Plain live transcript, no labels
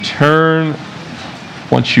Turn,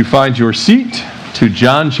 once you find your seat, to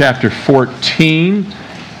John chapter 14.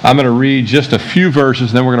 I'm going to read just a few verses,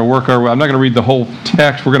 and then we're going to work our way. I'm not going to read the whole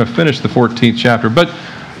text. We're going to finish the 14th chapter. But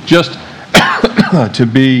just to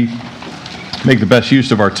make the best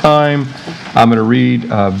use of our time, I'm going to read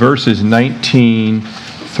verses 19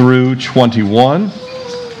 through 21.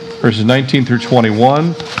 Verses 19 through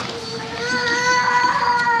 21.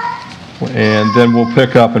 And then we'll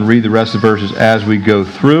pick up and read the rest of the verses as we go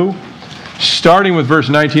through. Starting with verse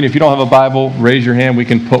 19, if you don't have a Bible, raise your hand. We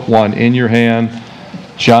can put one in your hand.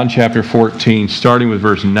 John chapter 14, starting with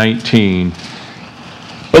verse 19.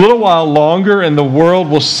 A little while longer, and the world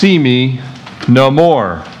will see me no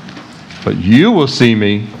more. But you will see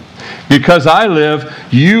me. Because I live,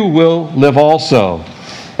 you will live also.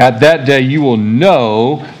 At that day you will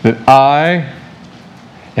know that I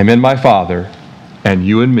am in my Father, and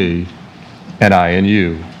you in me, and I in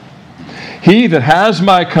you. He that has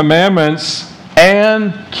my commandments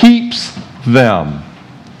and keeps them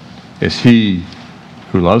is he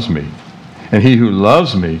who loves me. And he who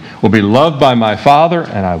loves me will be loved by my Father,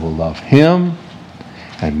 and I will love him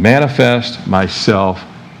and manifest myself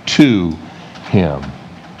to him.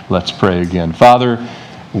 Let's pray again. Father,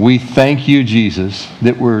 we thank you, Jesus,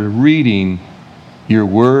 that we're reading your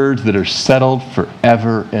words that are settled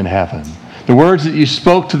forever in heaven. The words that you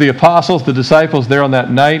spoke to the apostles, the disciples there on that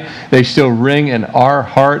night, they still ring in our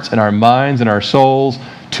hearts and our minds and our souls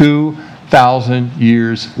 2,000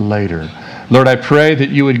 years later. Lord, I pray that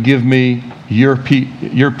you would give me your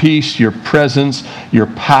peace, your presence, your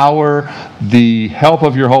power, the help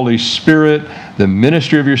of your Holy Spirit, the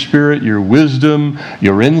ministry of your Spirit, your wisdom,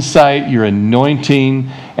 your insight, your anointing.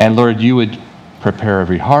 And Lord, you would prepare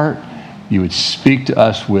every heart. You would speak to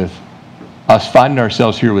us with us finding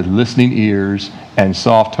ourselves here with listening ears and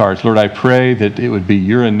soft hearts. Lord, I pray that it would be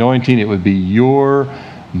your anointing, it would be your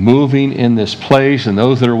moving in this place, and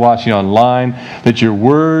those that are watching online, that your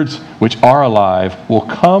words, which are alive, will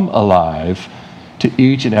come alive to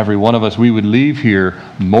each and every one of us. We would leave here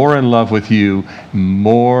more in love with you,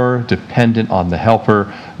 more dependent on the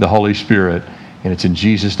Helper, the Holy Spirit. And it's in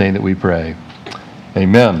Jesus' name that we pray.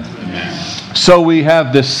 Amen. So we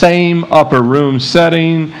have the same upper room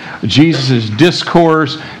setting, Jesus'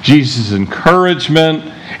 discourse, Jesus' encouragement,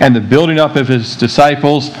 and the building up of his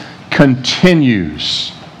disciples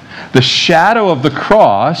continues. The shadow of the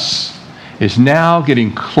cross is now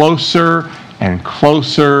getting closer and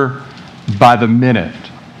closer by the minute.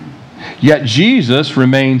 Yet Jesus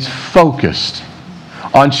remains focused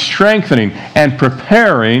on strengthening and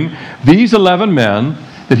preparing these 11 men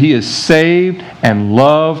that he has saved and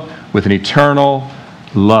loved with an eternal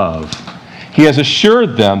love. He has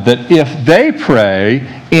assured them that if they pray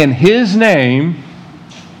in his name,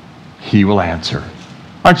 he will answer.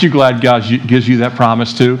 Aren't you glad God gives you that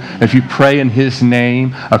promise too? If you pray in his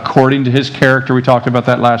name, according to his character, we talked about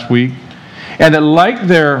that last week. And that like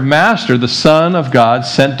their master, the Son of God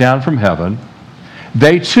sent down from heaven,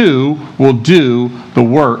 they too will do the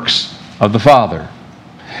works of the Father.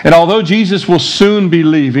 And although Jesus will soon be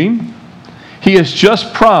leaving, he has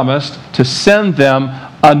just promised to send them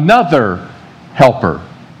another helper,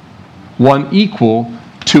 one equal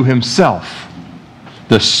to himself,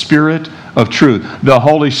 the Spirit of truth, the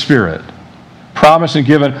Holy Spirit, promised and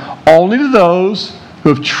given only to those who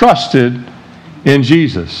have trusted in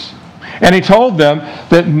Jesus. And he told them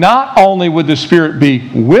that not only would the Spirit be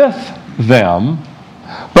with them,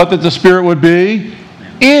 but that the Spirit would be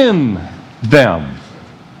in them.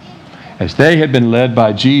 As they had been led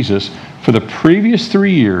by Jesus for the previous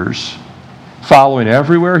 3 years, following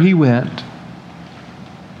everywhere he went,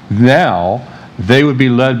 now they would be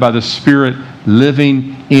led by the Spirit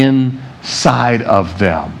living inside of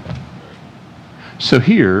them. So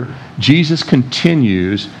here, Jesus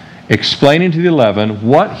continues explaining to the 11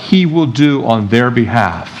 what he will do on their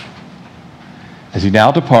behalf as he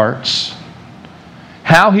now departs,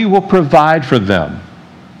 how he will provide for them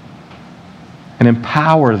and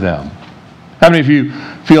empower them. How many of you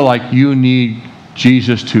feel like you need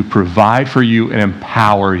Jesus to provide for you and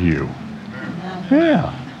empower you?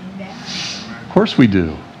 Yeah. Of course we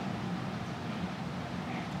do.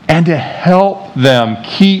 And to help them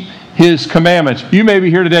keep his commandments. You may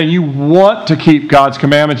be here today and you want to keep God's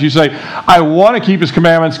commandments. You say, I want to keep his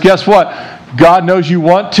commandments. Guess what? God knows you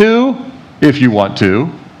want to, if you want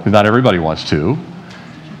to. Not everybody wants to.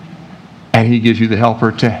 And he gives you the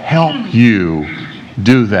helper to help you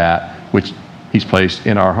do that, which he's placed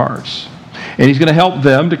in our hearts. And he's going to help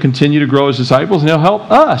them to continue to grow as disciples, and he'll help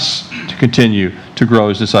us to continue to grow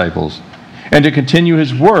as disciples and to continue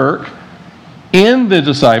his work in the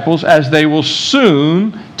disciples as they will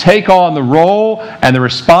soon take on the role and the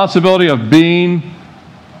responsibility of being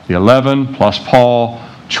the 11 plus Paul,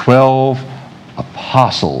 12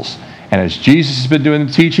 apostles. And as Jesus has been doing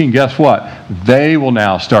the teaching, guess what? They will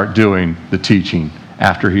now start doing the teaching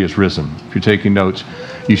after he has risen. If you're taking notes,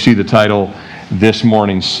 you see the title this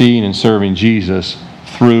morning, Seeing and Serving Jesus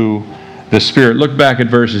Through the Spirit. Look back at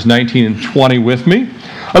verses 19 and 20 with me.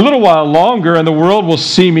 A little while longer, and the world will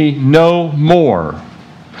see me no more.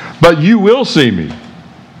 But you will see me.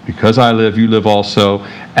 Because I live, you live also.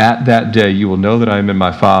 At that day, you will know that I am in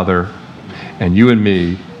my Father, and you in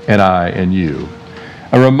me, and I in you.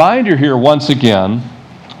 A reminder here once again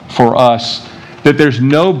for us that there's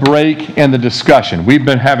no break in the discussion. We've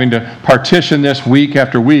been having to partition this week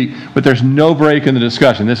after week, but there's no break in the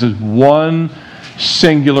discussion. This is one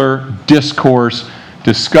singular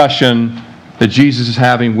discussion that Jesus is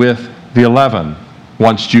having with the 11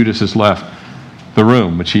 once Judas has left the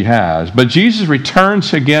room, which he has. But Jesus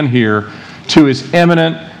returns again here to his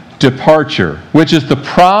imminent departure, which is the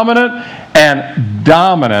prominent and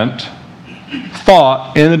dominant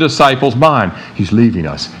thought in the disciples' mind. He's leaving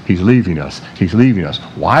us. He's leaving us. He's leaving us.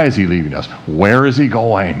 Why is he leaving us? Where is he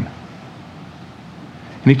going?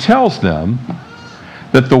 And he tells them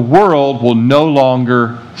that the world will no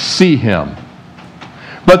longer see him,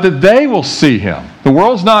 but that they will see him. The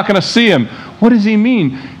world's not going to see him. What does he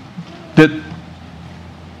mean? That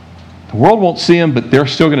the world won't see him, but they're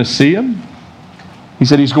still going to see him? He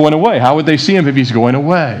said he's going away. How would they see him if he's going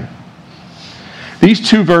away? These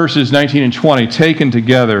two verses, 19 and 20, taken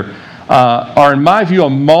together, are, in my view, a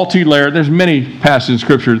multi-layered. There's many passages in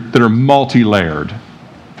Scripture that are multi-layered.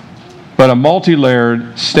 But a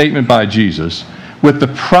multi-layered statement by Jesus with the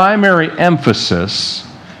primary emphasis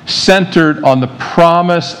centered on the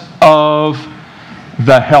promise of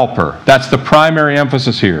the Helper. That's the primary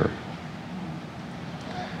emphasis here.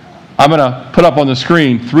 I'm going to put up on the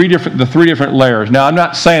screen the three different layers. Now, I'm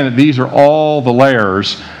not saying that these are all the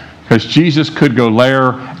layers, because Jesus could go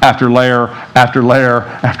layer after layer after layer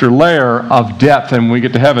after layer of depth, and when we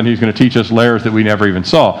get to heaven, he's going to teach us layers that we never even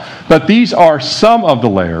saw. But these are some of the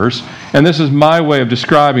layers, and this is my way of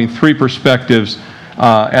describing three perspectives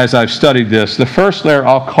as I've studied this. The first layer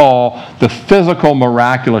I'll call the physical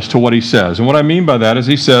miraculous to what he says. And what I mean by that is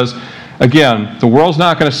he says, again, the world's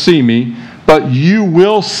not going to see me, but you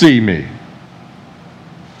will see me.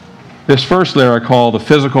 This first layer I call the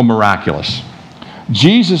physical miraculous.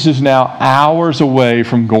 Jesus is now hours away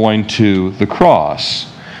from going to the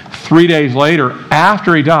cross. 3 days later,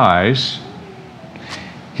 after he dies,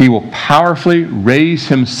 he will powerfully raise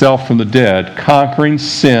himself from the dead, conquering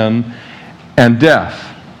sin and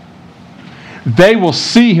death. They will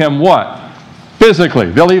see him what?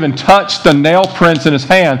 Physically. They'll even touch the nail prints in his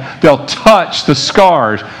hand. They'll touch the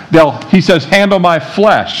scars. He says, handle my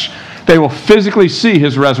flesh. They will physically see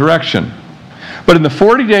his resurrection. But in the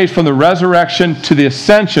 40 days from the resurrection to the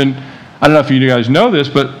ascension, I don't know if you guys know this,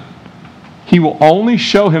 but he will only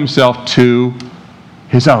show himself to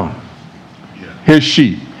his own, his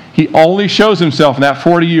sheep. He only shows himself in that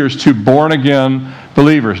 40 years to born-again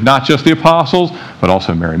believers, not just the apostles, but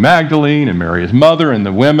also Mary Magdalene and Mary his mother and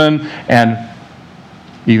the women, and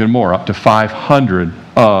even more, up to 500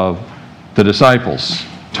 of the disciples,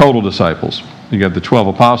 total disciples. You have the 12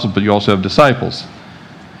 apostles, but you also have disciples.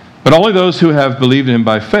 But only those who have believed in him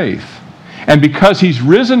by faith. And because he's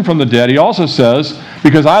risen from the dead, he also says,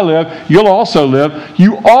 because I live, you'll also live.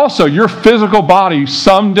 Your physical body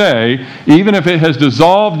someday, even if it has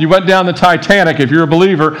dissolved, you went down the Titanic, if you're a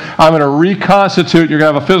believer, I'm going to reconstitute, you're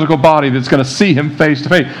going to have a physical body that's going to see him face to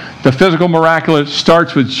face. The physical miraculous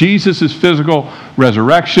starts with Jesus' physical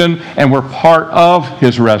resurrection, and we're part of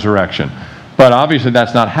his resurrection. But obviously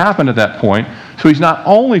that's not happened at that point, so he's not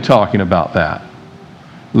only talking about that.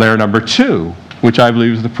 Layer number 2, which I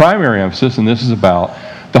believe is the primary emphasis, and this is about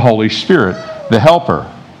the Holy Spirit, the Helper,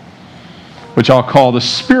 which I'll call the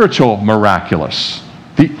spiritual miraculous,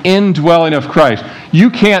 the indwelling of Christ. You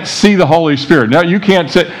can't see the Holy Spirit. No, you can't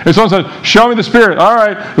say, if someone says, show me the Spirit. All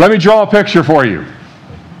right, let me draw a picture for you.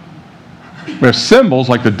 There's symbols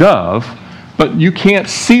like the dove, but you can't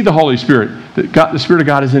see the Holy Spirit. The Spirit of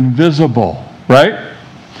God is invisible, right?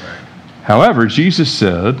 However, Jesus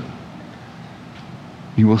said,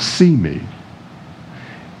 you will see me.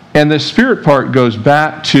 And the Spirit part goes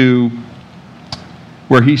back to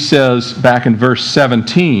where he says, back in verse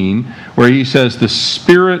 17, where he says, the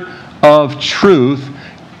Spirit of truth,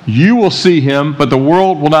 you will see him, but the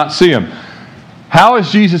world will not see him. How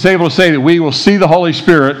is Jesus able to say that we will see the Holy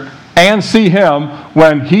Spirit and see him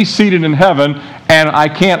when he's seated in heaven and I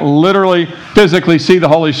can't literally, physically see the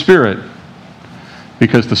Holy Spirit?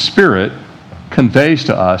 Because the Spirit conveys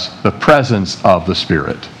to us the presence of the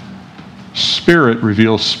Spirit. Spirit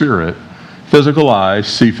reveals Spirit. Physical eyes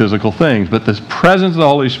see physical things, but the presence of the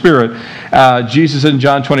Holy Spirit, Jesus said in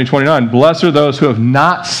John 20:29, blessed are those who have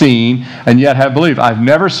not seen and yet have believed. I've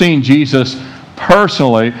never seen Jesus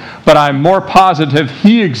personally, but I'm more positive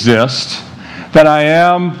he exists than I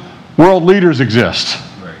am world leaders exist.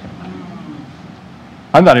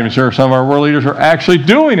 I'm not even sure if some of our world leaders are actually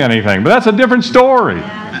doing anything, but that's a different story.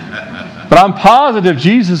 But I'm positive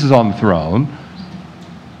Jesus is on the throne,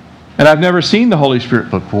 and I've never seen the Holy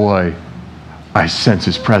Spirit, but boy, I sense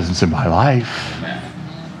His presence in my life.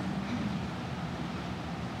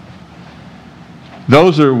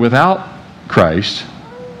 Those who are without Christ,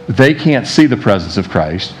 they can't see the presence of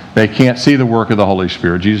Christ. They can't see the work of the Holy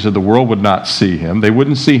Spirit. Jesus said the world would not see Him. They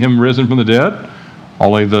wouldn't see Him risen from the dead.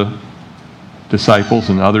 Only the disciples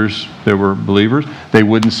and others that were believers. They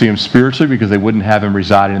wouldn't see Him spiritually because they wouldn't have Him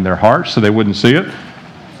residing in their hearts, so they wouldn't see it.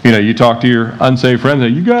 You know, you talk to your unsaved friends,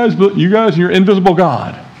 and you guys and your invisible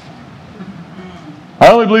God.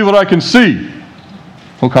 I only believe what I can see.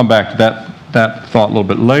 We'll come back to that thought a little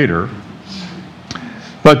bit later.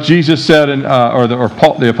 But Jesus said,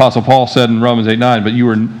 the Apostle Paul said in Romans 8:9, but you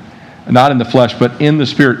are not in the flesh, but in the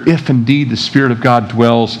Spirit, if indeed the Spirit of God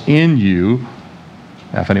dwells in you.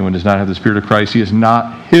 Now, if anyone does not have the Spirit of Christ, he is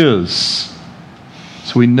not his.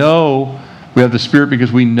 So we know we have the Spirit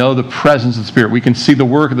because we know the presence of the Spirit. We can see the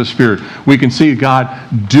work of the Spirit. We can see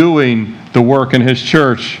God doing the work in His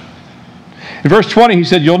church. In verse 20, he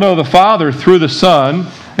said, you'll know the Father through the Son,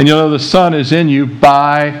 and you'll know the Son is in you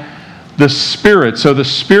by the Spirit. So the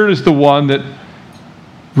Spirit is the one that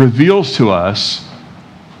reveals to us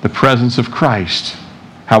the presence of Christ,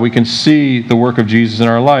 how we can see the work of Jesus in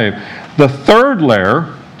our life. The third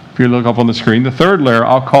layer, if you look up on the screen, the third layer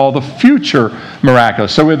I'll call the future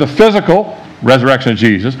miraculous. So we have the physical, resurrection of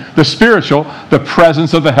Jesus, the spiritual, the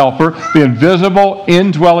presence of the Helper, the invisible,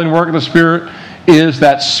 indwelling work of the Spirit is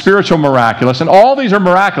that spiritual miraculous. And all these are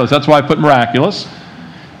miraculous. That's why I put miraculous.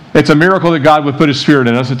 It's a miracle that God would put His Spirit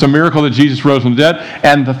in us. It's a miracle that Jesus rose from the dead.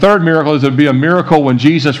 And the third miracle is it would be a miracle when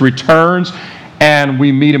Jesus returns and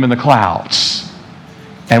we meet Him in the clouds.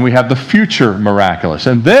 And we have the future miraculous.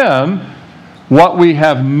 And then, what we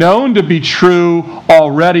have known to be true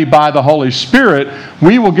already by the Holy Spirit,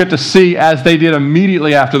 we will get to see as they did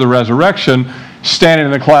immediately after the resurrection, standing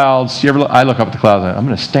in the clouds. I look up at the clouds and I'm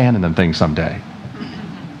going to stand in them things someday.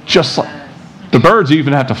 Just like the birds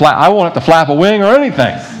even have to flap. I won't have to flap a wing or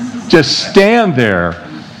anything. Just stand there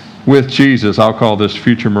with Jesus. I'll call this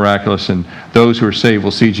future miraculous. And those who are saved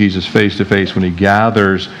will see Jesus face to face when He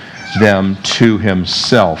gathers them to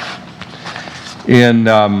Himself. In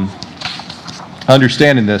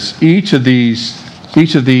understanding this, each of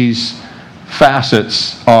these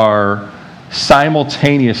facets are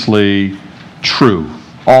simultaneously true.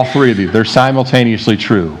 All three of these, they're simultaneously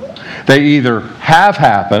true. They either have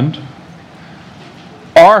happened,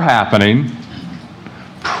 are happening,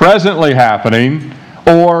 presently happening,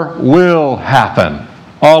 or will happen.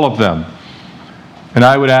 All of them. And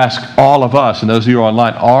I would ask all of us, and those of you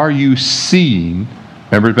online, are you seeing?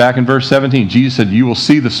 Remember back in verse 17, Jesus said, you will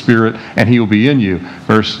see the Spirit and He will be in you.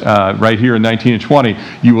 Right here in 19 and 20,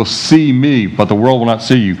 you will see me, but the world will not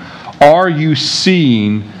see you. Are you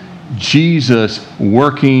seeing Jesus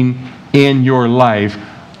working in your life?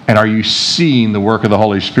 And are you seeing the work of the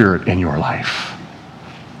Holy Spirit in your life?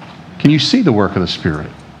 Can you see the work of the Spirit?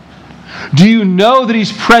 Do you know that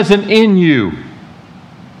He's present in you?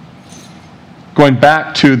 Going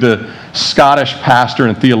back to the Scottish pastor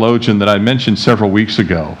and theologian that I mentioned several weeks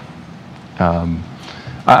ago,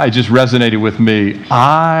 I just resonated with me.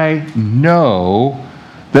 I know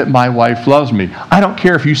that my wife loves me. I don't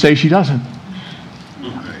care if you say she doesn't.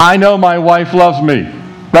 I know my wife loves me.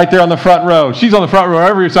 Right there on the front row. She's on the front row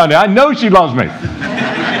every Sunday. I know she loves me.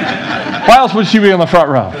 Why else would she be on the front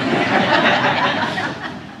row?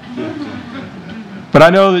 But I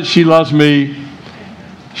know that she loves me.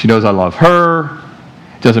 She knows I love her.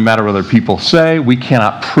 It doesn't matter whether people say. We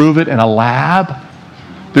cannot prove it in a lab.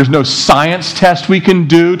 There's no science test we can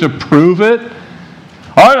do to prove it. If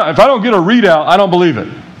I don't get a readout, I don't believe it.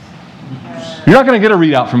 You're not going to get a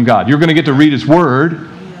readout from God. You're going to get to read His Word,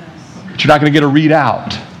 but you're not going to get a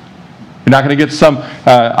readout. You're not going to get some,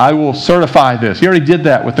 I will certify this. He already did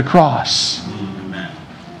that with the cross.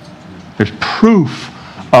 There's proof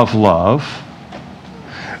of love.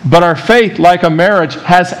 But our faith, like a marriage,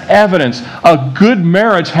 has evidence. A good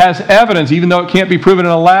marriage has evidence. Even though it can't be proven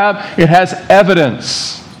in a lab, it has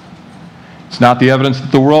evidence. It's not the evidence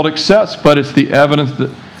that the world accepts, but it's the evidence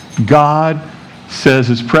that God says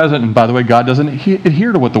is present. And by the way, God doesn't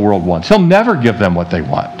adhere to what the world wants. He'll never give them what they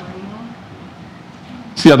want.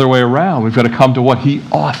 It's the other way around. We've got to come to what he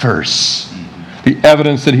offers, the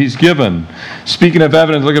evidence that he's given. Speaking of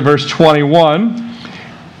evidence, look at verse 21.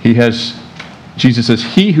 Jesus says,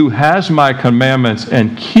 he who has my commandments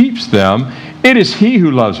and keeps them, it is he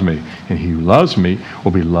who loves me. And he who loves me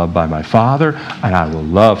will be loved by my Father, and I will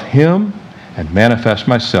love him and manifest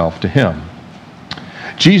myself to him.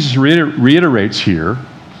 Jesus reiterates here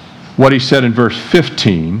what he said in verse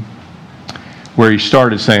 15, where he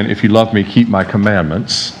started saying, if you love me, keep my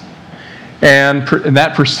commandments. And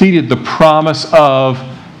that preceded the promise of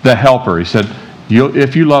the helper. He said,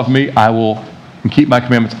 if you love me, and keep my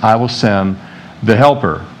commandments, I will send the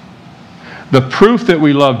helper. The proof that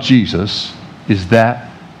we love Jesus is that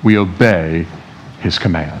we obey his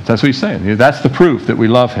commands. That's what he's saying. That's the proof that we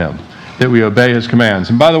love him, that we obey his commands.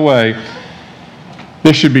 And by the way,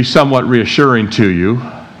 this should be somewhat reassuring to you.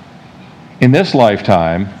 In this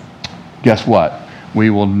lifetime, guess what?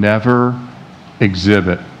 We will never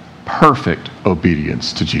exhibit perfect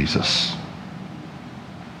obedience to Jesus.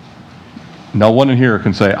 No one in here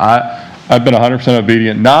can say, I've been 100%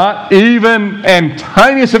 obedient, not even in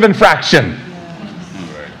tiniest of infraction.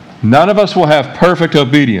 None of us will have perfect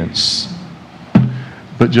obedience.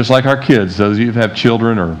 But just like our kids, those of you who have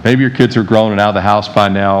children, or maybe your kids are grown and out of the house by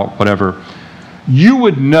now, whatever, you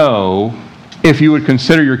would know if you would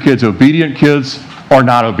consider your kids obedient kids or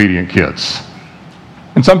not obedient kids.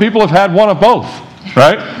 And some people have had one of both,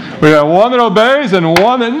 right? We have one that obeys and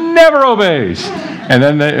one that never obeys. And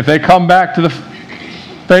then if they come back to the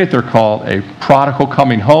faith, they're called a prodigal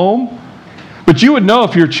coming home. But you would know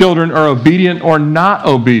if your children are obedient or not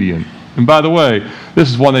obedient. And by the way, this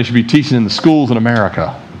is one they should be teaching in the schools in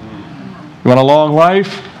America. You want a long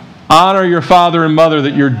life? Honor your father and mother,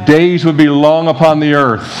 that your days would be long upon the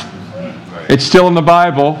earth. It's still in the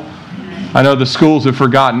Bible. I know the schools have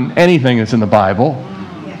forgotten anything that's in the Bible,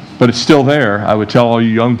 but it's still there. I would tell all you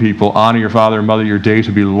young people, honor your father and mother, your days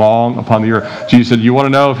would be long upon the earth. Jesus said, you want to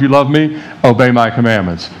know if you love me? Obey my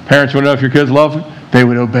commandments. Parents want to know if your kids love me? They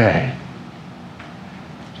would obey.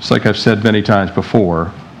 Just like I've said many times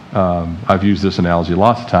before, I've used this analogy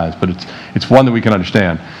lots of times, but it's one that we can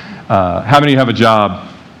understand. How many have a job?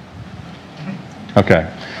 Okay.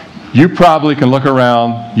 You probably can look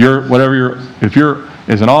around, if you're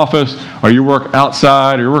as an office, or you work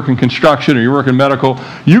outside, or you work in construction, or you work in medical,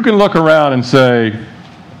 you can look around and say,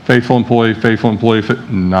 faithful employee,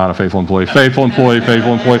 not a faithful employee, faithful employee,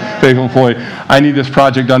 faithful employee, faithful employee. I need this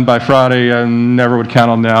project done by Friday. I never would count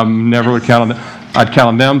on them, never would count on them. I'd count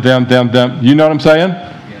on them. You know what I'm saying?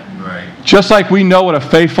 Yeah, right. Just like we know what a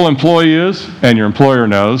faithful employee is, and your employer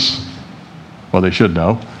knows, well, they should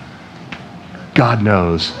know, God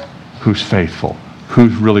knows who's faithful,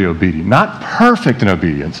 who's really obedient. Not perfect in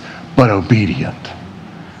obedience, but obedient.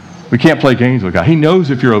 We can't play games with God. He knows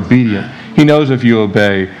if you're obedient. He knows if you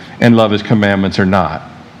obey and love his commandments or not.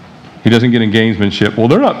 He doesn't get in gamesmanship. Well,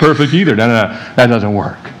 they're not perfect either. No. That doesn't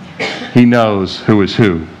work. He knows who is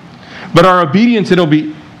who. But our obedience, it'll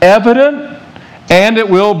be evident and it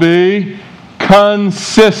will be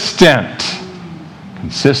consistent.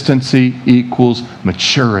 Consistency equals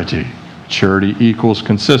maturity. Maturity equals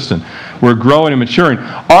consistent. We're growing and maturing.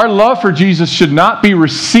 Our love for Jesus should not be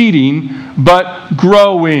receding, but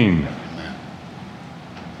growing.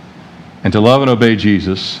 And to love and obey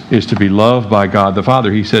Jesus is to be loved by God the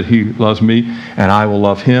Father. He said, he loves me, and I will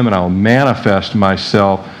love him, and I will manifest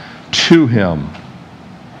myself to him.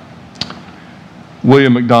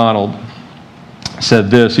 William MacDonald said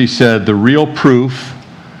this. He said, the real proof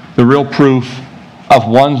of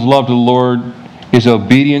one's love to the Lord is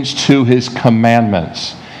obedience to his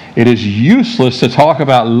commandments. It is useless to talk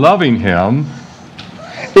about loving him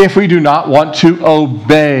if we do not want to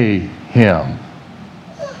obey him.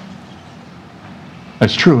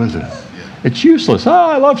 That's true, isn't it? It's useless.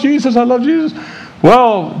 I love Jesus.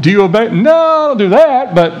 Well, do you obey? No, I don't do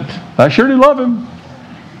that, but I sure do love him.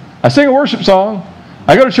 I sing a worship song.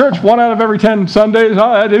 I go to church 1 out of every 10 Sundays.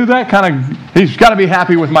 I do that kind of. He's got to be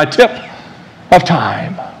happy with my tip of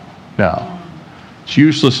time. No. It's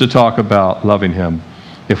useless to talk about loving him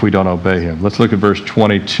if we don't obey him. Let's look at verse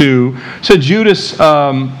 22. It said Judas,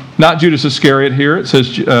 not Judas Iscariot here. It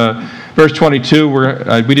says, verse 22,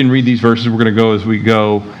 we didn't read these verses. We're going to go as we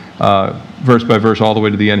go, verse by verse, all the way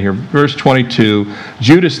to the end here. Verse 22,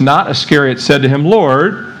 Judas, not Iscariot, said to him,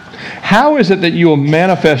 Lord, how is it that you will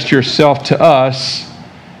manifest yourself to us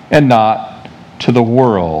and not to the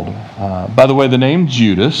world? By the way, the name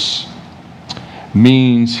Judas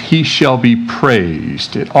means he shall be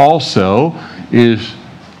praised. It also is,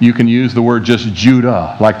 you can use the word just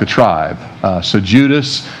Judah, like the tribe. So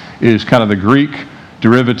Judas is kind of the Greek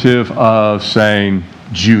derivative of saying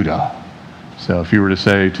Judah. So if you were to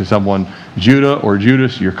say to someone Judah or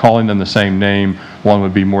Judas, you're calling them the same name. One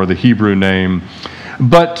would be more the Hebrew name.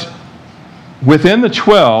 But within the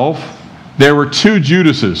 12, there were two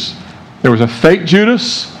Judases. There was a fake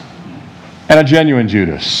Judas and a genuine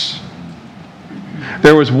Judas.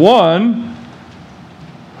 There was one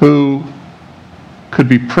who could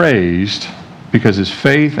be praised because his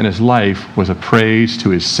faith and his life was a praise to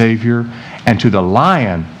his Savior and to the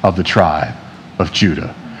Lion of the tribe of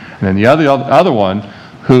Judah. And then the other one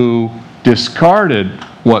who discarded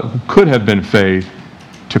what could have been faith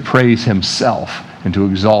to praise himself and to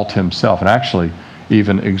exalt himself, and actually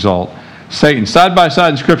even exalt Satan. Side by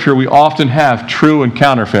side in Scripture, we often have true and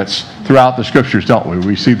counterfeits throughout the Scriptures, don't we?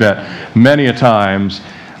 We see that many a times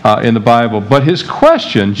in the Bible. But his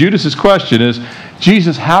question, Judas's question is,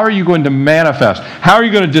 Jesus, how are you going to manifest? How are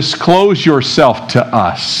you going to disclose yourself to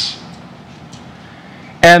us?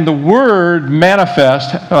 And the word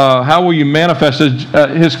manifest, how will you manifest?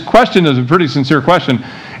 His question is a pretty sincere question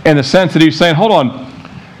in the sense that he's saying, hold on,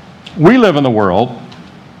 we live in the world.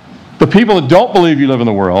 The people that don't believe you live in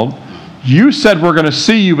the world. You said we're going to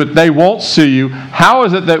see you, but they won't see you. How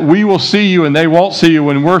is it that we will see you and they won't see you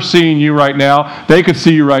when we're seeing you right now? They could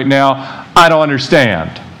see you right now. I don't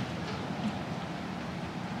understand.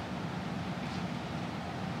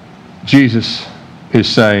 Jesus is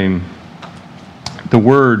saying, the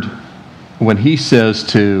word, when he says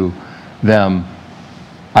to them,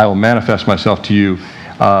 I will manifest myself to you,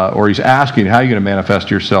 or he's asking, how are you going to manifest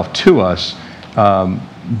yourself to us?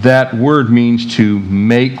 That word means to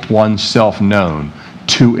make oneself known,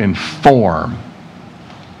 to inform,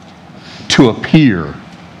 to appear.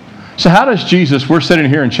 So how does Jesus, we're sitting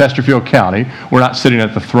here in Chesterfield County, we're not sitting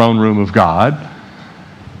at the throne room of God.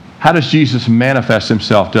 How does Jesus manifest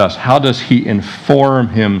himself to us? How does he inform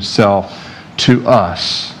himself to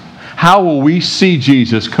us? How will we see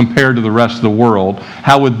Jesus compared to the rest of the world?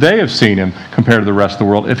 How would they have seen him compared to the rest of the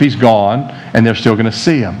world if he's gone and they're still going to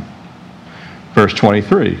see him? Verse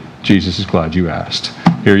 23, Jesus is glad you asked.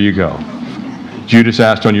 Here you go. Judas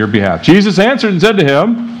asked on your behalf. Jesus answered and said to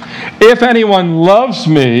him, if anyone loves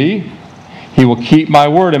me, he will keep my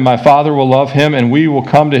word, and my Father will love him, and we will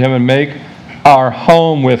come to him and make our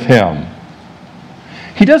home with him.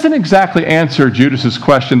 He doesn't exactly answer Judas's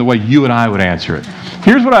question the way you and I would answer it.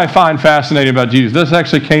 Here's what I find fascinating about Jesus. This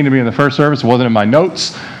actually came to me in the first service. It wasn't in my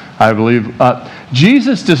notes, I believe.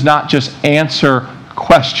 Jesus does not just answer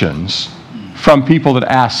questions from people that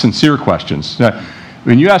ask sincere questions. Now,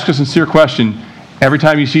 when you ask a sincere question, every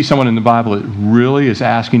time you see someone in the Bible that really is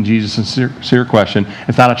asking Jesus a sincere question,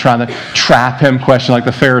 it's not a trying to trap him question like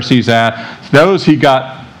the Pharisees asked. Those they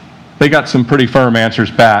got some pretty firm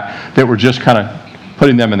answers back that were just kind of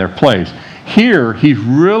putting them in their place. Here, he's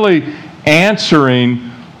really answering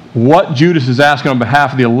what Judas is asking on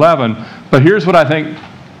behalf of the 11, but here's what I think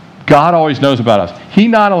God always knows about us.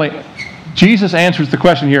 Jesus answers the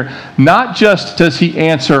question here, not just does he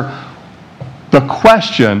answer the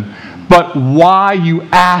question, but why you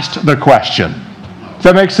asked the question. Does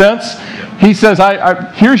that make sense? He says,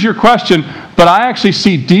 here's your question, but I actually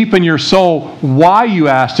see deep in your soul why you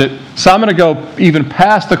asked it, so I'm going to go even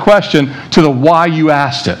past the question to the why you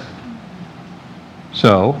asked it.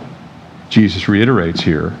 So, Jesus reiterates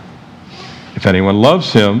here, if anyone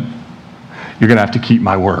loves him, you're going to have to keep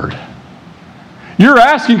my word. You're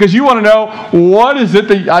asking because you want to know what is it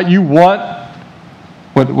that you want,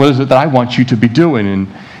 what is it that I want you to be doing? And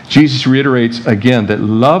Jesus reiterates again that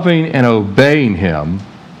loving and obeying him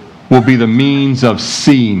will be the means of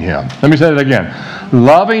seeing him. Let me say that again.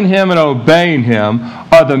 Loving him and obeying him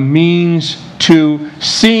are the means to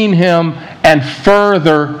seeing him and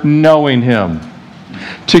further knowing him.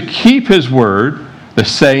 To keep his word, the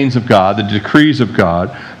sayings of God, the decrees of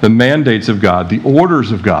God, the mandates of God, the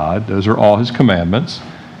orders of God, those are all his commandments.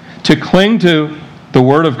 To cling to the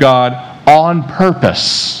word of God on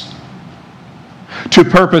purpose. To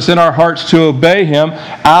purpose in our hearts to obey him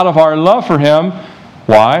out of our love for him.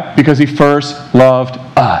 Why? Because he first loved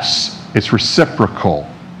us. It's reciprocal.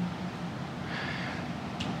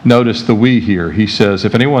 Notice the we here. He says,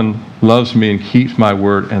 if anyone loves me and keeps my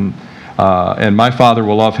word, and my Father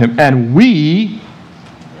will love him, and we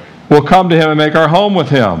will come to him and make our home with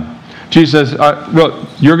him. Jesus says, look,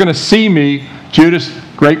 you're going to see me. Judas,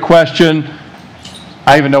 great question.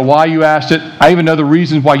 I even know why you asked it. I even know the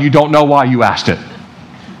reasons why you don't know why you asked it.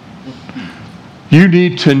 You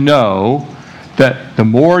need to know that the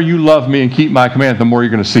more you love me and keep my command, the more you're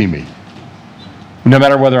going to see me. No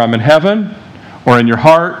matter whether I'm in heaven or in your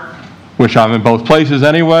heart, which I'm in both places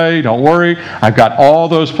anyway. Don't worry. I've got all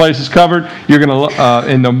those places covered. You're going to,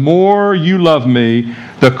 and the more you love me,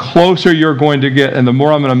 the closer you're going to get, and the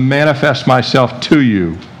more I'm going to manifest myself to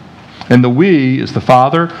you. And the we is the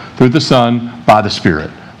Father through the Son by the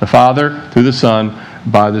Spirit. The Father through the Son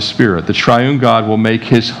by the Spirit. The triune God will make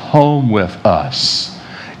his home with us.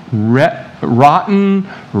 Rotten,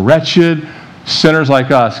 wretched sinners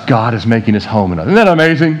like us, God is making his home in us. Isn't that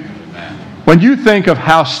amazing? When you think of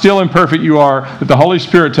how still imperfect you are, that the Holy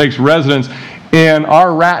Spirit takes residence in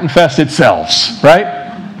our rat-infested selves, right?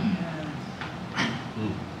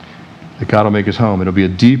 That God will make his home. It'll be a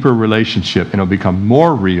deeper relationship, and it'll become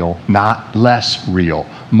more real, not less real.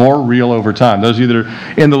 More real over time. Those of you that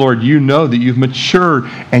are in the Lord, you know that you've matured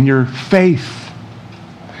and your faith.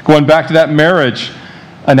 Going back to that marriage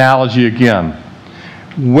analogy again.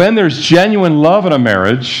 When there's genuine love in a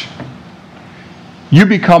marriage, you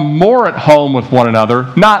become more at home with one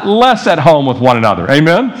another, not less at home with one another.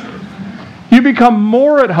 Amen? You become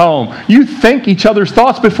more at home. You think each other's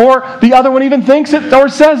thoughts before the other one even thinks it or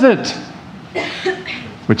says it,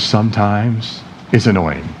 which sometimes is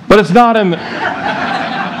annoying. But it's not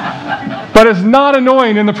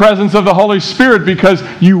annoying in the presence of the Holy Spirit, because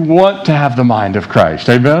you want to have the mind of Christ.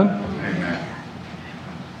 Amen?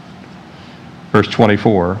 Verse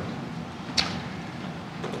 24.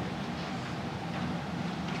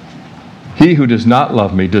 He who does not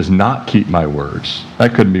love me does not keep my words.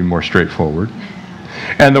 That couldn't be more straightforward.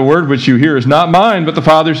 And the word which you hear is not mine, but the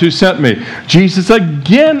Father's who sent me. Jesus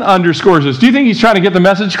again underscores this. Do you think he's trying to get the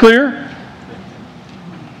message clear?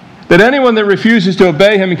 That anyone that refuses to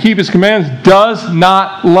obey him and keep his commands does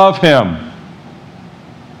not love him.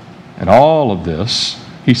 And all of this,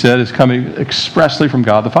 he said, is coming expressly from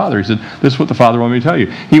God the Father. He said, this is what the Father wanted me to tell you.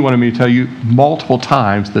 He wanted me to tell you multiple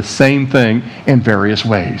times the same thing in various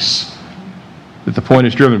ways. That the point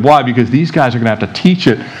is driven. Why? Because these guys are going to have to teach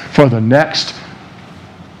it for the next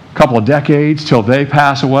couple of decades till they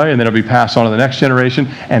pass away, and then it'll be passed on to the next generation,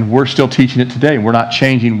 and we're still teaching it today. We're not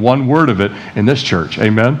changing one word of it in this church.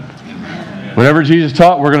 Amen? Whatever Jesus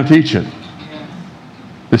taught, we're going to teach it.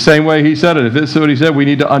 The same way he said it. If this is what he said, we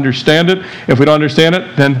need to understand it. If we don't understand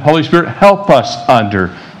it, then Holy Spirit, help us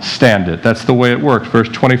understand it. That's the way it works. Verse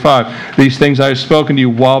 25, these things I have spoken to you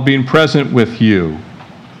while being present with you.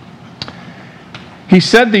 He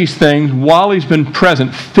said these things while he's been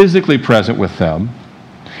present, physically present with them.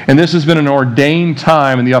 And this has been an ordained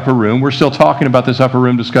time in the upper room. We're still talking about this upper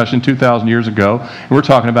room discussion 2,000 years ago. And we're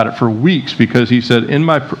talking about it for weeks, because he said,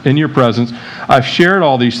 in your presence, I've shared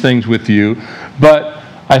all these things with you. But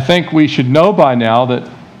I think we should know by now that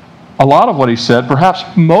a lot of what he said, perhaps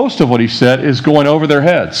most of what he said, is going over their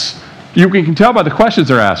heads. You can tell by the questions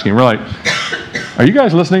they're asking. We're like, are you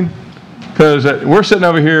guys listening? Because we're sitting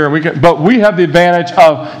over here, but we have the advantage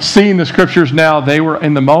of seeing the scriptures now. They were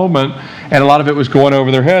in the moment, and a lot of it was going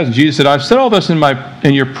over their heads. And Jesus said, I've said all this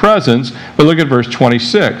in your presence, but look at verse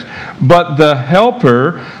 26. But the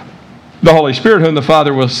Helper, the Holy Spirit, whom the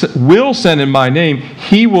Father will send in my name,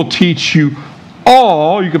 he will teach you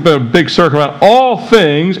all, you could put a big circle around, all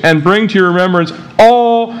things, and bring to your remembrance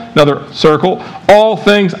another circle, all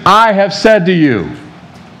things I have said to you.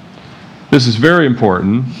 This is very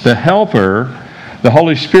important. The Helper, the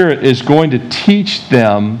Holy Spirit, is going to teach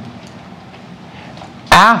them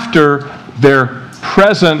after their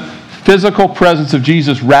present physical presence of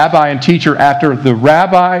Jesus, rabbi and teacher, after the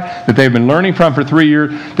rabbi that they've been learning from for 3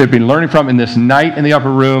 years, they've been learning from in this night in the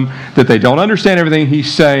upper room, that they don't understand everything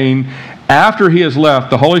he's saying. After he has left,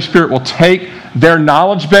 the Holy Spirit will take their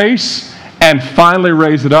knowledge base and finally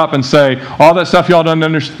raise it up and say, all that stuff y'all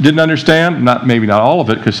didn't understand, maybe not all of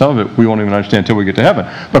it, because some of it we won't even understand until we get to heaven,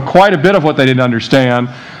 but quite a bit of what they didn't understand.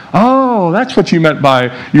 Oh, that's what you meant by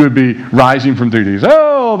you would be rising from through these.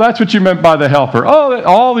 Oh, that's what you meant by the Helper. Oh,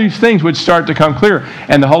 all these things would start to come clear.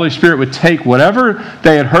 And the Holy Spirit would take whatever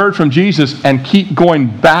they had heard from Jesus and keep going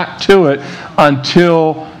back to it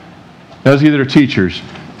until, those of you that are teachers,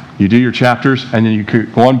 you do your chapters, and then you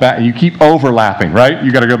keep going back, and you keep overlapping, right?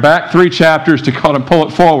 You got to go back 3 chapters to kind of pull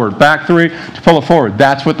it forward, back 3 to pull it forward.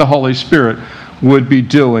 That's what the Holy Spirit would be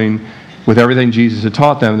doing with everything Jesus had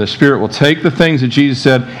taught them. The Spirit will take the things that Jesus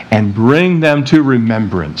said and bring them to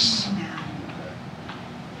remembrance.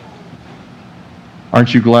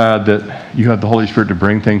 Aren't you glad that you have the Holy Spirit to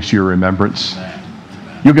bring things to your remembrance?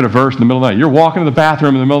 You'll get a verse in the middle of the night. You're walking to the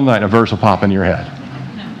bathroom in the middle of the night, and a verse will pop into your head.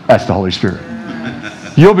 That's the Holy Spirit.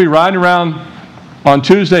 You'll be riding around on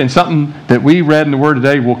Tuesday, and something that we read in the Word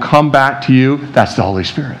today will come back to you. That's the Holy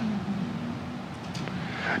Spirit.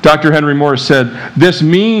 Dr. Henry Morris said, this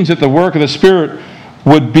means that the work of the Spirit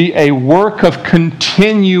would be a work of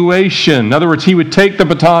continuation. In other words, he would take the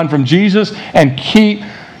baton from Jesus and keep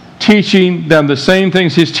teaching them the same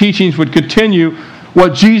things. His teachings would continue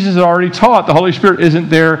what Jesus had already taught. The Holy Spirit isn't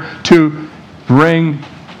there to bring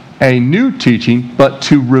a new teaching, but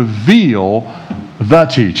to reveal the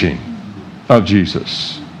teaching of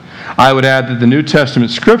Jesus. I would add that the New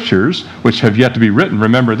Testament scriptures, which have yet to be written,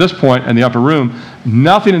 remember at this point in the upper room,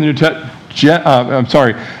 nothing in the New Testament,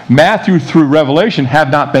 Matthew through Revelation have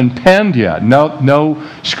not been penned yet. No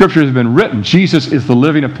scriptures have been written. Jesus is the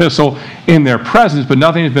living epistle in their presence, but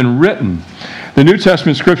nothing has been written. The New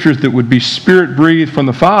Testament scriptures that would be Spirit-breathed from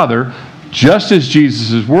the Father, just as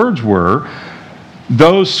Jesus' words were,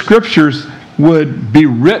 those scriptures would be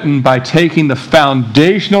written by taking the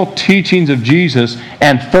foundational teachings of Jesus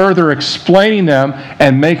and further explaining them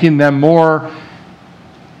and making them more,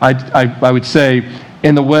 I would say,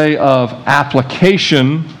 in the way of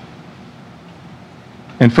application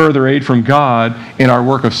and further aid from God in our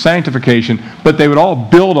work of sanctification, but they would all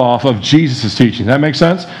build off of Jesus' teaching. That makes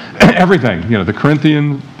sense? Everything, the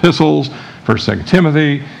Corinthian epistles, 1st, 2nd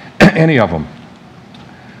Timothy, any of them.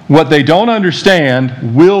 What they don't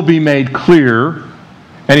understand will be made clear.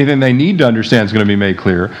 Anything they need to understand is going to be made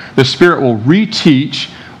clear. The Spirit will reteach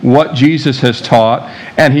what Jesus has taught,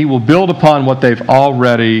 and He will build upon what they've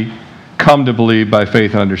already come to believe by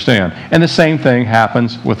faith and understand. And the same thing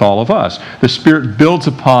happens with all of us. The Spirit builds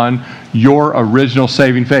upon your original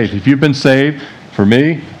saving faith. If you've been saved, for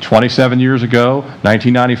me, 27 years ago,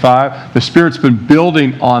 1995, the Spirit's been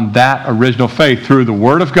building on that original faith through the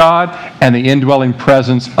Word of God and the indwelling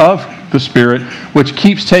presence of the Spirit, which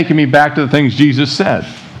keeps taking me back to the things Jesus said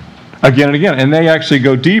again and again. And they actually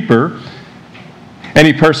go deeper. And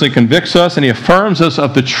He personally convicts us, and He affirms us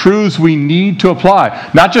of the truths we need to apply.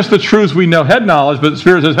 Not just the truths we know head knowledge, but the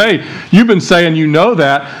Spirit says, hey, you've been saying you know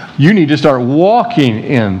that. You need to start walking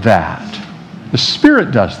in that. The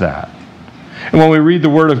Spirit does that. And when we read the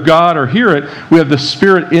Word of God or hear it, we have the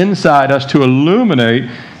Spirit inside us to illuminate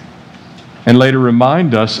and later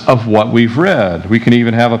remind us of what we've read. We can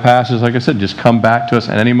even have a passage, like I said, just come back to us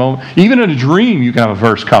at any moment. Even in a dream, you can have a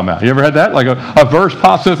verse come out. You ever had that? Like a verse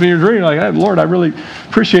pops up in your dream. Like, hey, Lord, I really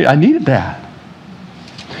appreciate it. I needed that.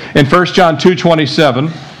 In 1 John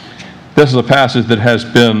 2:27, this is a passage that has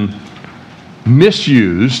been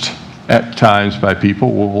misused at times by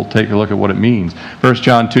people. We'll take a look at what it means. 1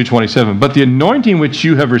 John 2:27, but the anointing which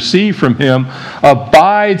you have received from Him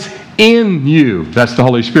abides in you. That's the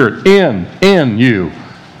Holy Spirit. In you.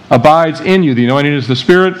 Abides in you. The anointing is the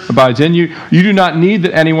Spirit, abides in you. You do not need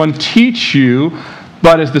that anyone teach you,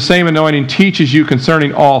 but as the same anointing teaches you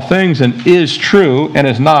concerning all things and is true and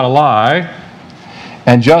is not a lie,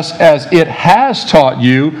 and just as it has taught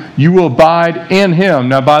you, you will abide in Him.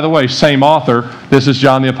 Now, by the way, same author. This is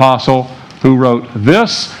John the Apostle who wrote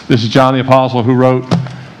this. This is John the Apostle who wrote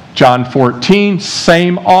John 14.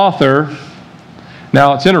 Same author.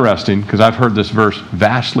 Now, it's interesting because I've heard this verse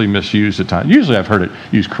vastly misused at times. Usually I've heard it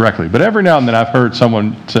used correctly, but every now and then I've heard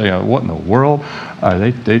someone say, what in the world?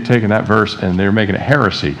 They've taken that verse and they're making it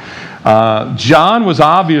heresy. John was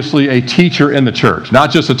obviously a teacher in the church.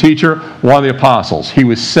 Not just a teacher, one of the apostles. He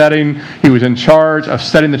was in charge of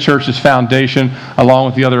setting the church's foundation along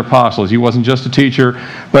with the other apostles. He wasn't just a teacher,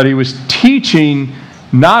 but he was teaching.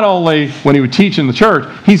 Not only when he would teach in the church,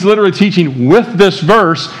 he's literally teaching with this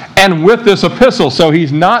verse and with this epistle. So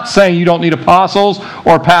he's not saying you don't need apostles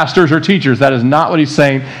or pastors or teachers. That is not what he's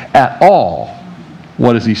saying at all.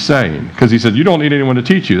 What is he saying? Because he said, you don't need anyone to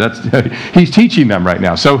teach you. He's teaching them right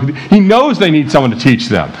now. So he knows they need someone to teach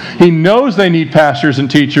them. He knows they need pastors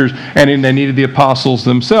and teachers, and they needed the apostles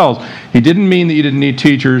themselves. He didn't mean that you didn't need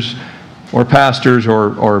teachers or pastors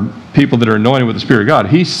or people that are anointed with the Spirit of God.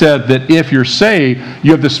 He said that if you're saved,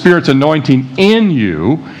 you have the Spirit's anointing in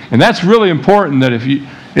you. And that's really important, that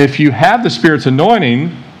if you have the Spirit's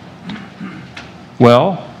anointing,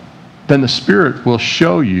 well, then the Spirit will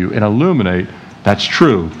show you and illuminate, that's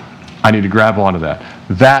true. I need to grab onto that.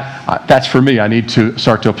 That's for me. I need to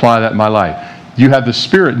start to apply that in my life. You have the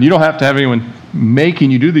Spirit, and you don't have to have anyone making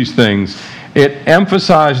you do these things. It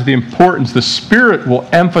emphasizes the importance. The Spirit will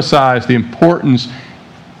emphasize the importance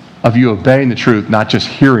of you obeying the truth, not just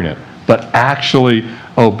hearing it, but actually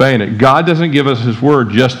obeying it. God doesn't give us His Word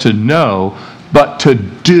just to know, but to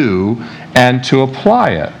do and to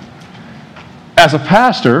apply it. As a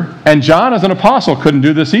pastor, and John as an apostle couldn't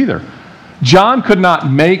do this either. John could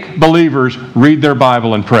not make believers read their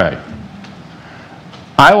Bible and pray.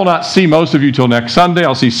 I will not see most of you till next Sunday.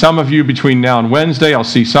 I'll see some of you between now and Wednesday. I'll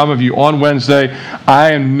see some of you on Wednesday.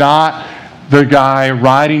 I am not the guy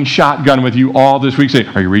riding shotgun with you all this week saying,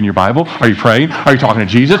 are you reading your Bible? Are you praying? Are you talking to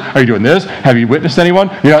Jesus? Are you doing this? Have you witnessed anyone?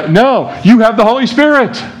 No, you have the Holy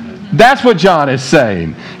Spirit. That's what John is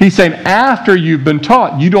saying. He's saying after you've been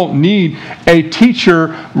taught, you don't need a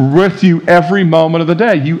teacher with you every moment of the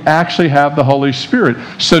day. You actually have the Holy Spirit.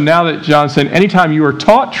 So now that John's saying anytime you are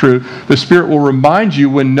taught truth, the Spirit will remind you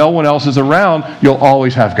when no one else is around, you'll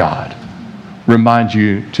always have God remind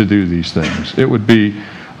you to do these things. It would be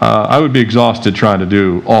I would be exhausted trying to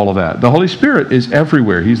do all of that. The Holy Spirit is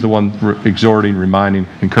everywhere. He's the one exhorting, reminding,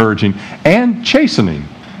 encouraging, and chastening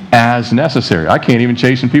as necessary. I can't even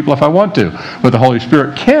chasten people if I want to, but the Holy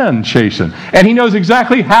Spirit can chasten. And He knows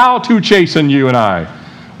exactly how to chasten you and I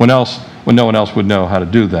when no one else would know how to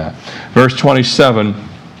do that. Verse 27,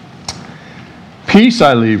 peace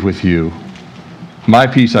I leave with you, my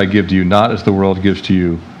peace I give to you, not as the world gives to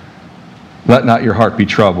you. Let not your heart be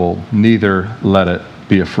troubled, neither let it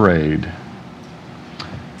be afraid.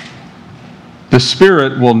 The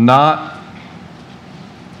Spirit will not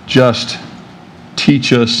just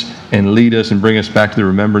teach us and lead us and bring us back to the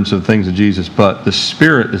remembrance of the things of Jesus, but the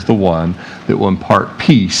Spirit is the one that will impart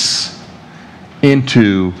peace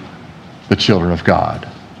into the children of God,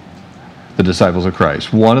 the disciples of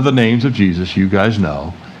Christ. One of the names of Jesus, you guys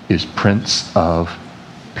know, is Prince of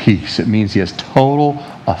Peace. It means He has total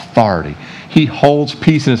authority. He holds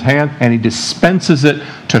peace in His hand and He dispenses it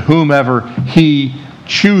to whomever He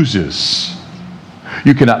chooses.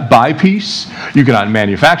 You cannot buy peace. You cannot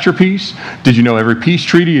manufacture peace. Did you know every peace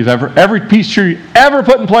treaty every peace treaty ever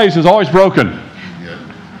put in place is always broken?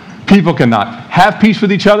 People cannot have peace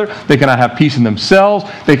with each other. They cannot have peace in themselves.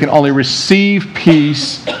 They can only receive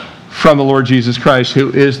peace from the Lord Jesus Christ,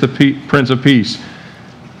 who is the Prince of Peace.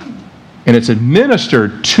 And it's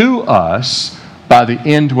administered to us by the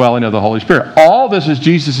indwelling of the Holy Spirit. All this is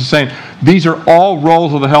Jesus is saying, these are all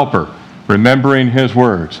roles of the helper. Remembering His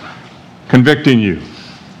words, convicting you,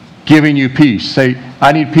 giving you peace. Say,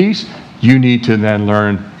 I need peace. You need to then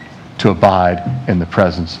learn to abide in the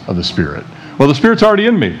presence of the Spirit. Well, the Spirit's already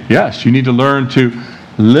in me. Yes, you need to learn to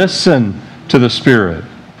listen to the Spirit.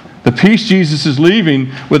 The peace Jesus is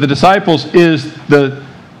leaving with the disciples is the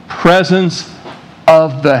presence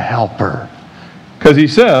of the helper. Because He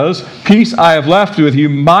says, peace I have left with you,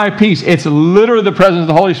 my peace. It's literally the presence of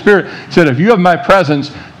the Holy Spirit. He said, if you have my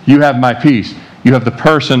presence, you have my peace. You have the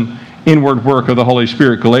person, inward work of the Holy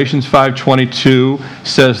Spirit. Galatians 5:22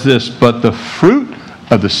 says this, but the fruit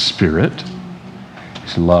of the Spirit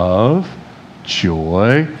is love,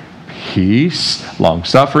 joy, peace,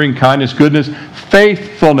 long-suffering, kindness, goodness,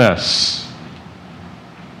 faithfulness.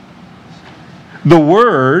 The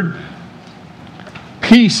word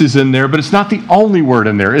peace is in there, but it's not the only word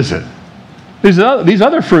in there, is it? These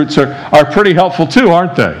other fruits are pretty helpful too,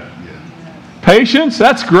 aren't they? Patience,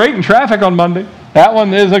 that's great in traffic on Monday. That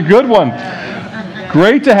one is a good one.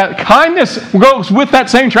 Great to have. Kindness goes with that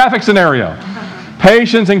same traffic scenario.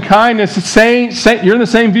 Patience and kindness, you're in the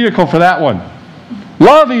same vehicle for that one.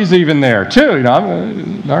 Love is even there too. All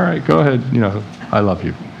right, go ahead. I love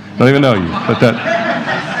you. Don't even know you, but that.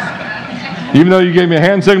 Even though you gave me a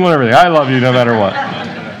hand signal and everything, I love you no matter what.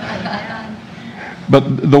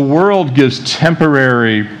 But the world gives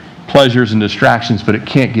temporary pleasures and distractions, but it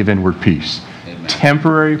can't give inward peace. Amen.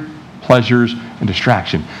 Temporary pleasures and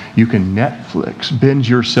distraction. You can Netflix, binge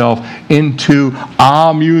yourself into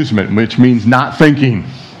amusement, which means not thinking.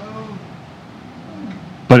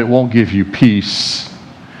 But it won't give you peace.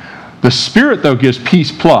 The Spirit, though, gives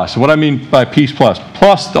peace plus. What I mean by peace plus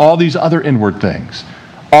all these other inward things.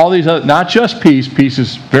 All these other, not just peace. Peace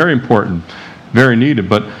is very important, very needed,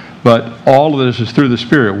 but all of this is through the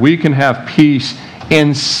Spirit. We can have peace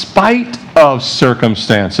in spite of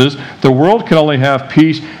circumstances. The world can only have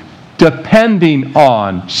peace depending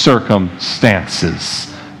on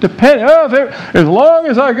circumstances. As long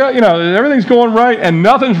as I got, everything's going right and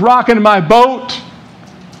nothing's rocking my boat.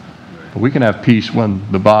 But we can have peace when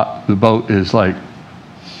the boat is like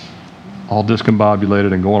all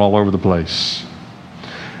discombobulated and going all over the place.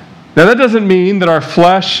 Now that doesn't mean that our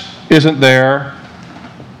flesh isn't there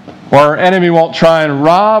or our enemy won't try and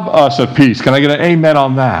rob us of peace. Can I get an amen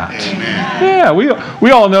on that? Amen. Yeah,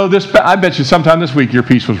 we all know this. I bet you sometime this week your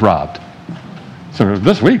peace was robbed. So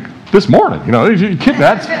this week, this morning,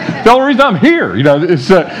 that's the only reason I'm here.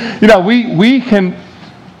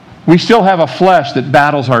 We still have a flesh that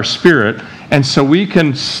battles our spirit, and so we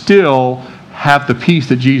can still have the peace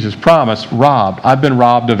that Jesus promised robbed. I've been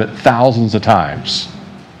robbed of it thousands of times,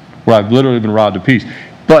 where I've literally been robbed of peace.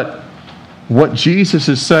 But what Jesus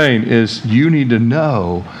is saying is, you need to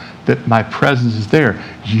know that my presence is there.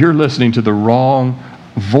 You're listening to the wrong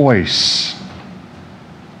voice.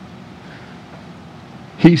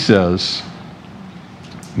 he says,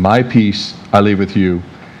 my peace I leave with you.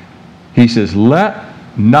 He says, let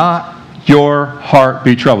not your heart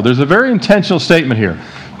be troubled. There's a very intentional statement here.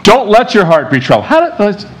 Don't let your heart be troubled.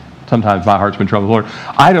 Sometimes my heart's been troubled, Lord.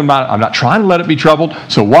 I'm not trying to let it be troubled,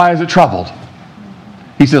 so why is it troubled?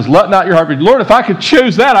 He says, let not your heart be. Lord, if I could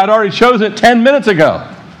choose that, I'd already chosen it 10 minutes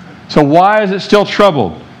ago. So why is it still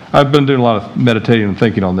troubled? I've been doing a lot of meditating and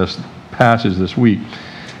thinking on this passage this week.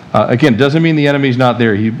 Again, doesn't mean the enemy's not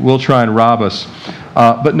there. He will try and rob us.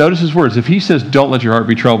 But notice his words. If he says, don't let your heart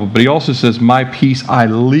be troubled, but he also says, my peace I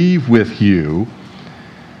leave with you.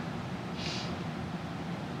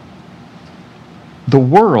 The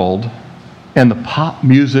world and the pop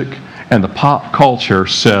music and the pop culture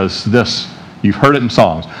says this. You've heard it in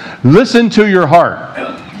songs. Listen to your heart.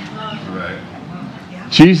 Right.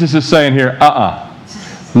 Jesus is saying here,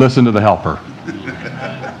 listen to the helper.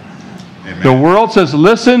 The world says,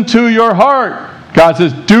 listen to your heart. God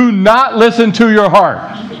says, do not listen to your heart.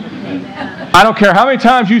 I don't care how many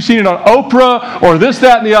times you've seen it on Oprah or this,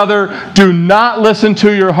 that, and the other. Do not listen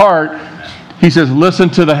to your heart. He says, listen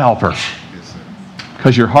to the helper.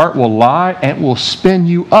 Because your heart will lie and will spin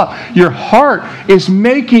you up. Your heart is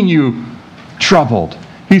making you troubled.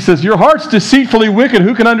 He says, your heart's deceitfully wicked.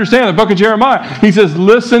 Who can understand? The book of Jeremiah. He says,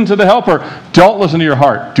 listen to the helper. Don't listen to your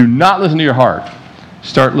heart. Do not listen to your heart.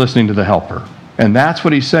 Start listening to the helper. And that's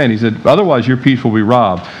what he's saying. He said, otherwise your peace will be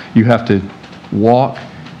robbed. You have to walk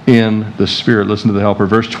in the Spirit. Listen to the helper.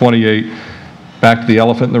 Verse 28, back to the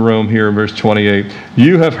elephant in the room here in verse 28.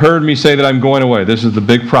 You have heard me say that I'm going away. This is the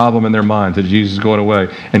big problem in their minds, that Jesus is going away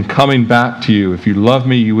and coming back to you. If you love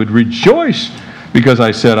me, you would rejoice because I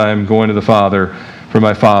said I am going to the Father, for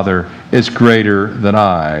my Father is greater than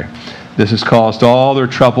I. This has caused all their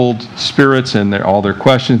troubled spirits and all their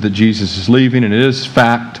questions that Jesus is leaving, and it is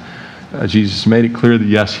fact. Jesus made it clear that,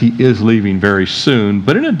 yes, he is leaving very soon.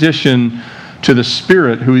 But in addition to the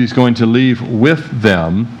Spirit who he's going to leave with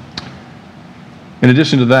them, in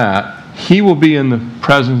addition to that, he will be in the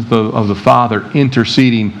presence of the Father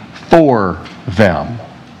interceding for them.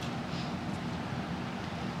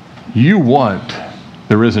 You want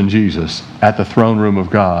the risen Jesus at the throne room of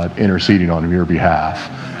God interceding on your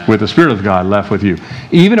behalf, with the Spirit of God left with you.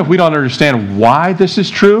 Even if we don't understand why this is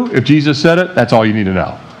true, if Jesus said it, that's all you need to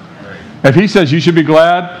know. If he says you should be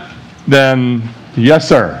glad, then yes,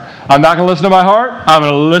 sir. I'm not going to listen to my heart. I'm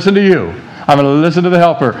going to listen to you. I'm going to listen to the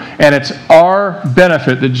helper. And it's our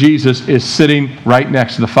benefit that Jesus is sitting right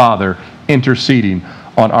next to the Father, interceding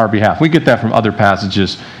on our behalf. We get that from other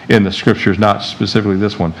passages in the Scriptures, not specifically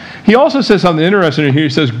this one. He also says something interesting in here. He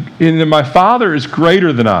says, my Father is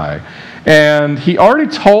greater than I. And he already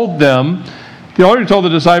told the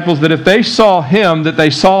disciples that if they saw him, that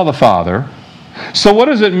they saw the Father. So what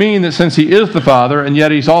does it mean that since he is the Father, and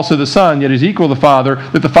yet he's also the Son, yet he's equal to the Father,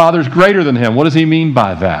 that the Father is greater than him? What does he mean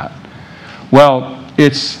by that? Well,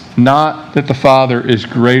 it's not that the Father is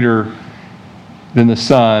greater than the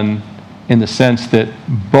Son in the sense that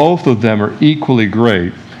both of them are equally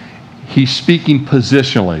great. He's speaking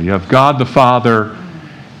positionally. You have God the Father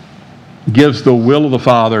gives the will of the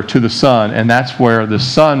Father to the Son, and that's where the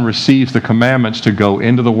Son receives the commandments to go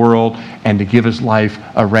into the world and to give his life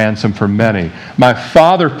a ransom for many. My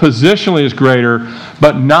Father positionally is greater,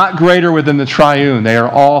 but not greater within the triune. They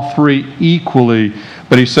are all three equally.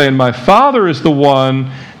 But he's saying, my Father is the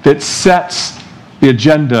one that sets the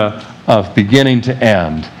agenda of beginning to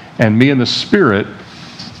end. And me and the Spirit,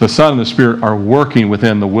 the Son and the Spirit, are working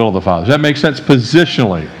within the will of the Father. Does that make sense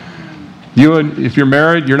positionally? If you're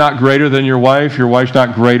married, you're not greater than your wife. Your wife's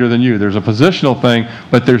not greater than you. There's a positional thing,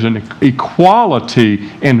 but there's an equality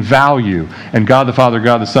in value. And God the Father,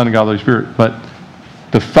 God the Son, and God the Holy Spirit. But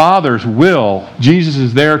the Father's will, Jesus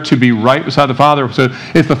is there to be right beside the Father. So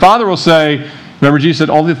if the Father will say, remember Jesus said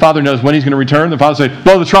only the Father knows when he's going to return. The Father will say,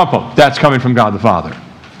 blow the trumpet. That's coming from God the Father.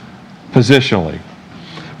 Positionally.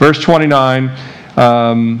 Verse 29,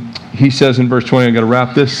 he says in verse 20, I've got to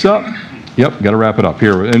wrap this up. Yep, got to wrap it up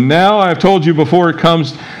here. And now I have told you before it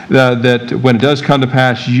comes that when it does come to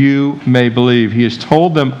pass, you may believe. He has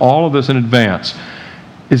told them all of this in advance.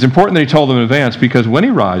 It's important that he told them in advance because when he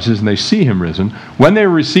rises and they see him risen, when they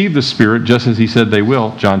receive the Spirit, just as he said they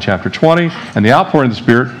will, John chapter 20, and the outpouring of the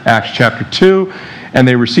Spirit, Acts chapter 2, and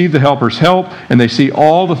they receive the helper's help, and they see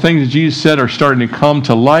all the things that Jesus said are starting to come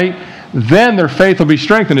to light, then their faith will be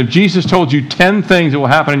strengthened. If Jesus told you 10 things that will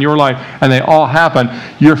happen in your life and they all happen,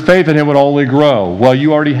 your faith in him would only grow. Well,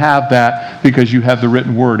 you already have that because you have the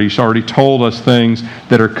written word. He's already told us things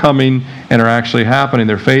that are coming and are actually happening.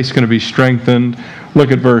 Their faith's going to be strengthened.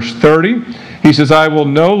 Look at verse 30. He says, I will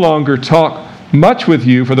no longer talk much with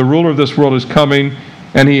you, for the ruler of this world is coming,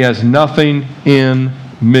 and he has nothing in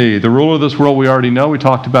me. The ruler of this world we already know. We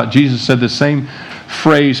talked about, Jesus said the same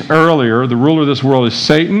phrase earlier. The ruler of this world is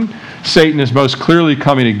Satan. Satan is most clearly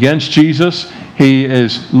coming against Jesus. He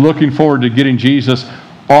is looking forward to getting Jesus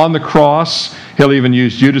on the cross. He'll even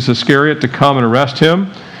use Judas Iscariot to come and arrest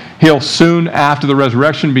him. He'll soon after the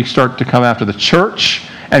resurrection start to come after the church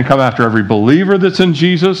and come after every believer that's in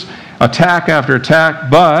Jesus, attack after attack,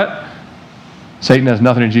 but Satan has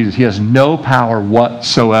nothing in Jesus. He has no power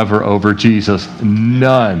whatsoever over Jesus.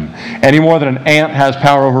 None. Any more than an ant has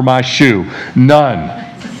power over my shoe. None.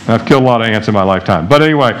 I've killed a lot of ants in my lifetime. But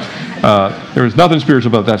anyway, there was nothing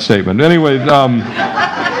spiritual about that statement. Anyway,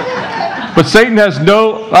 but Satan has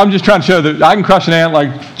no, I'm just trying to show that I can crush an ant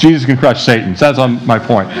like Jesus can crush Satan. So that's on my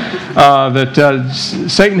point. That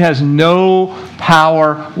Satan has no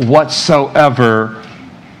power whatsoever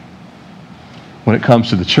when it comes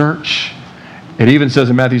to the church. It even says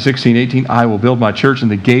in Matthew 16:18, I will build my church and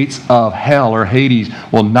the gates of hell or Hades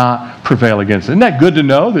will not prevail against it. Isn't that good to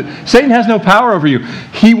know that Satan has no power over you?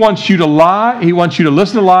 He wants you to lie. He wants you to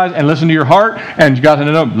listen to lies and listen to your heart. And you got to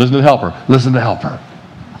know, listen to the helper. Listen to the helper.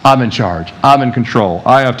 I'm in charge. I'm in control.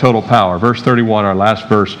 I have total power. Verse 31, our last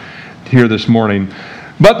verse here this morning.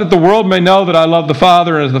 But that the world may know that I love the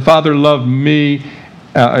Father, and as the Father loved me,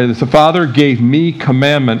 as the Father gave me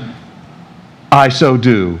commandment, I so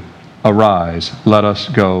do. Arise, let us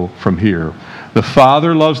go from here. The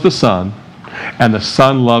Father loves the Son, and the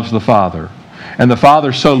Son loves the Father. And the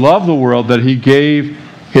Father so loved the world that he gave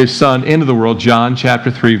his Son into the world, John chapter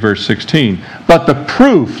 3, verse 16. But the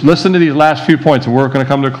proof, listen to these last few points, and we're going to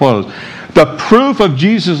come to a close. The proof of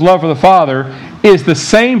Jesus' love for the Father is the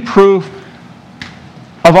same proof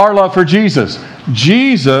of our love for Jesus.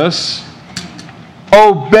 Jesus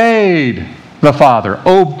obeyed the Father.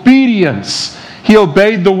 Obedience. He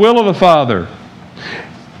obeyed the will of the Father.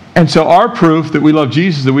 And so our proof that we love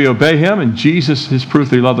Jesus is that we obey him, and Jesus, his proof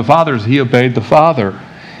that he loved the Father is he obeyed the Father.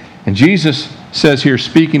 And Jesus says here,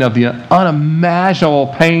 speaking of the unimaginable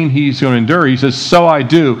pain he's going to endure, he says, so I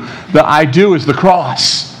do. The I do is the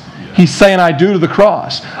cross. He's saying I do to the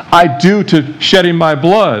cross. I do to shedding my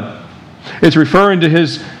blood. It's referring to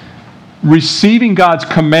his receiving God's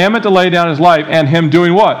commandment to lay down his life and him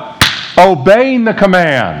doing what? Obeying the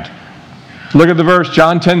command. Look at the verse,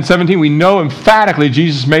 John 10:17. We know emphatically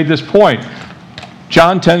Jesus made this point.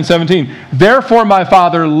 John 10:17. Therefore my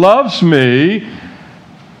Father loves me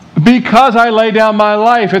because I lay down my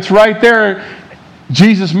life. It's right there.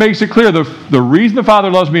 Jesus makes it clear. The reason the Father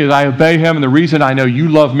loves me is I obey him, and the reason I know you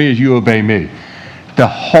love me is you obey me. The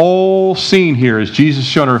whole scene here is Jesus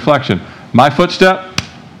showing a reflection. My footstep,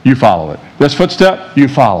 you follow it. This footstep, you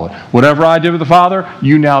follow it. Whatever I did with the Father,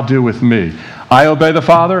 you now do with me. I obey the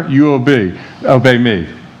Father, you obey me.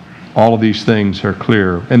 All of these things are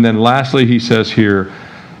clear. And then lastly, he says here,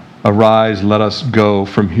 arise, let us go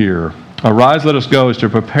from here. Arise, let us go is to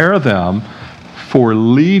prepare them for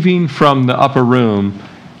leaving from the upper room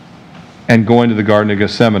and going to the Garden of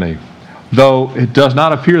Gethsemane. Though it does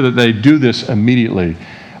not appear that they do this immediately.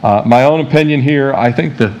 My own opinion here, I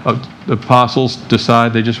think the apostles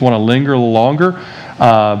decide they just want to linger a little longer.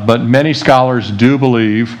 But many scholars do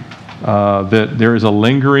believe that there is a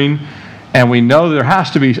lingering, and we know there has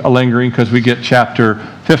to be a lingering because we get chapter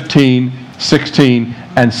 15, 16,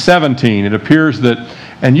 and 17. It appears that,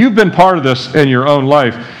 and you've been part of this in your own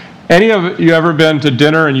life. Any of you ever been to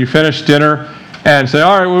dinner and you finish dinner and say,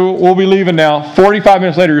 all right, we'll be leaving now. 45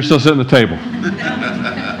 minutes later, you're still sitting at the table.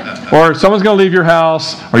 Or someone's going to leave your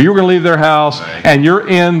house, or you're going to leave their house, and you're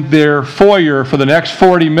in their foyer for the next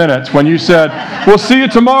 40 minutes when you said, we'll see you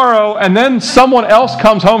tomorrow, and then someone else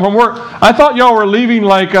comes home from work. I thought y'all were leaving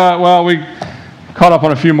like, we caught up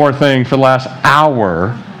on a few more things for the last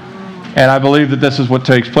hour, and I believe that this is what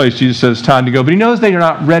takes place. Jesus says it's time to go, but he knows they are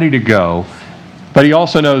not ready to go, but he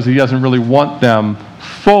also knows he doesn't really want them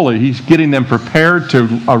fully. He's getting them prepared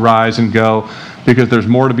to arise and go, because there's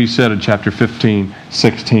more to be said in chapter 15,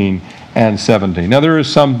 16, and 17. Now, there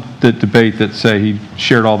is some debate that say he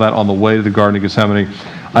shared all that on the way to the Garden of Gethsemane.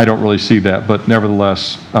 I don't really see that, but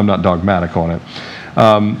nevertheless, I'm not dogmatic on it.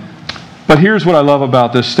 But here's what I love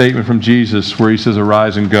about this statement from Jesus where he says,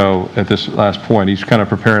 arise and go at this last point. He's kind of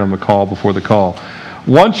preparing them to call before the call.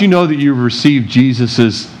 Once you know that you've received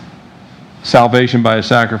Jesus' salvation by his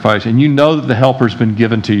sacrifice, and you know that the helper's been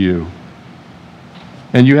given to you,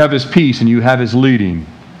 and you have his peace and you have his leading,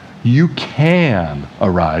 you can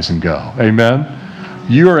arise and go. Amen?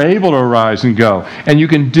 You are able to arise and go. And you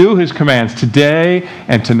can do his commands today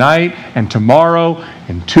and tonight and tomorrow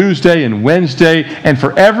and Tuesday and Wednesday, and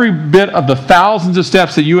for every bit of the thousands of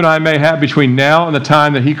steps that you and I may have between now and the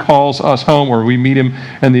time that he calls us home or we meet him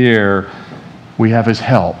in the air, we have his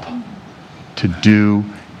help to do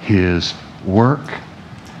his work.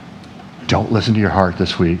 Don't listen to your heart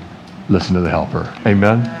this week. Listen to the helper.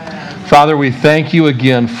 Amen. Father, we thank you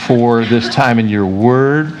again for this time in your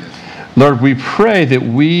word. Lord, we pray that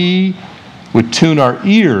we would tune our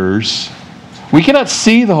ears. We cannot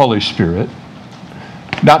see the Holy Spirit,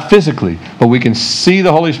 not physically, but we can see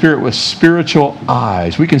the Holy Spirit with spiritual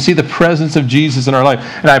eyes. We can see the presence of Jesus in our life.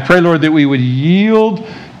 And I pray, Lord, that we would yield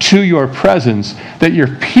to your presence, that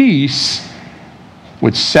your peace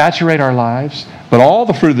would saturate our lives, but all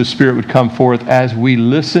the fruit of the Spirit would come forth as we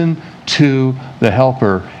listen to the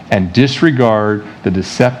helper and disregard the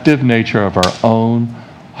deceptive nature of our own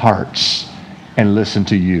hearts and listen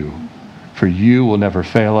to you. For you will never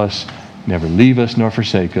fail us, never leave us nor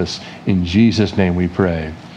forsake us. In Jesus' name we pray.